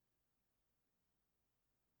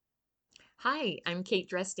Hi, I'm Kate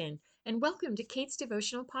Dresden, and welcome to Kate's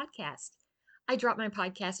Devotional Podcast. I drop my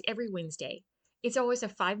podcast every Wednesday. It's always a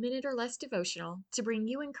 5 minute or less devotional to bring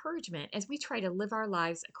you encouragement as we try to live our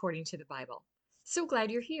lives according to the Bible. So glad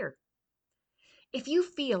you're here. If you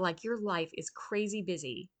feel like your life is crazy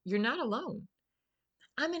busy, you're not alone.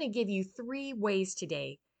 I'm going to give you 3 ways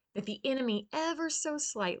today that the enemy ever so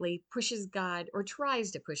slightly pushes God or tries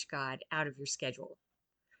to push God out of your schedule.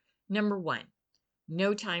 Number 1,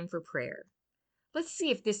 no time for prayer. Let's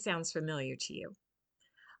see if this sounds familiar to you.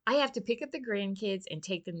 I have to pick up the grandkids and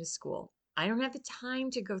take them to school. I don't have the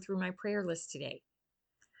time to go through my prayer list today.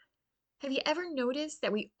 Have you ever noticed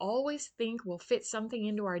that we always think we'll fit something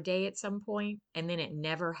into our day at some point and then it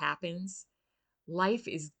never happens? Life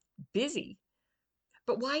is busy.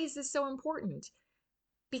 But why is this so important?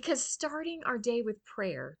 Because starting our day with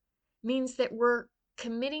prayer means that we're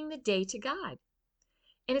committing the day to God.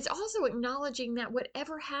 And it's also acknowledging that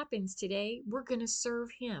whatever happens today, we're going to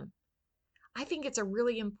serve Him. I think it's a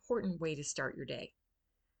really important way to start your day.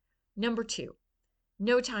 Number 2,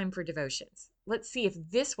 no time for devotions. Let's see if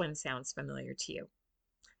this one sounds familiar to you.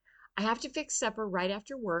 I have to fix supper right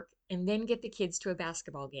after work and then get the kids to a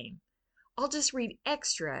basketball game. I'll just read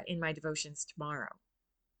extra in my devotions tomorrow.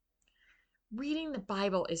 Reading the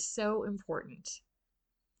Bible is so important.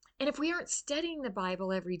 And if we aren't studying the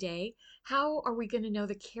Bible every day, how are we going to know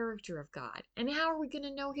the character of God? And how are we going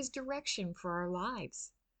to know His direction for our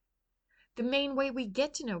lives? The main way we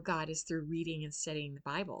get to know God is through reading and studying the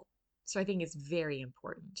Bible. So I think it's very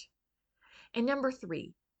important. And number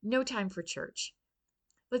 3, no time for church.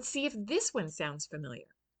 Let's see if this one sounds familiar.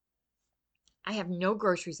 I have no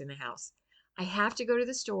groceries in the house. I have to go to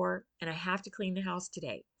the store and I have to clean the house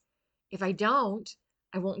today. If I don't,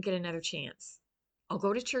 I won't get another chance. I'll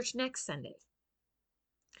go to church next Sunday.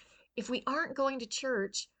 If we aren't going to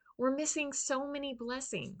church, we're missing so many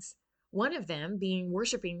blessings. One of them being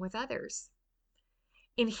worshiping with others.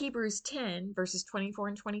 In Hebrews 10, verses 24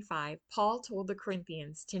 and 25, Paul told the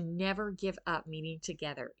Corinthians to never give up meeting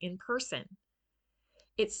together in person.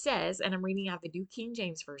 It says, and I'm reading out the New King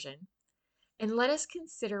James Version, and let us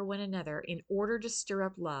consider one another in order to stir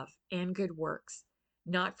up love and good works,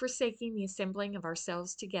 not forsaking the assembling of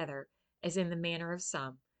ourselves together, as in the manner of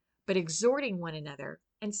some, but exhorting one another,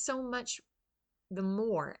 and so much the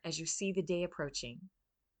more as you see the day approaching.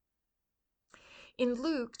 In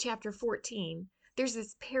Luke chapter 14, there's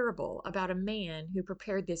this parable about a man who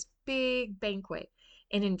prepared this big banquet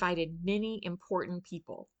and invited many important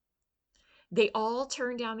people. They all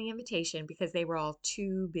turned down the invitation because they were all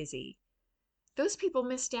too busy. Those people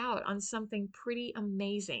missed out on something pretty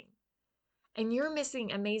amazing. And you're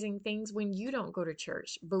missing amazing things when you don't go to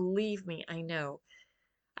church. Believe me, I know.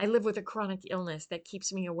 I live with a chronic illness that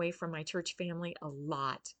keeps me away from my church family a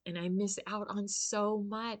lot, and I miss out on so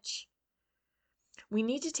much. We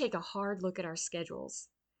need to take a hard look at our schedules.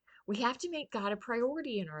 We have to make God a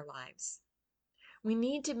priority in our lives. We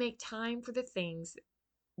need to make time for the things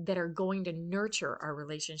that are going to nurture our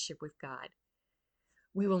relationship with God.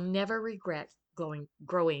 We will never regret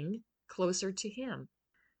growing closer to Him.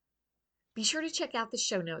 Be sure to check out the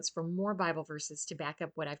show notes for more Bible verses to back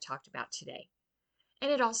up what I've talked about today. And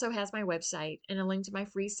it also has my website and a link to my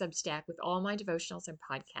free Substack with all my devotionals and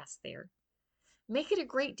podcasts there. Make it a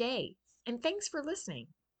great day, and thanks for listening.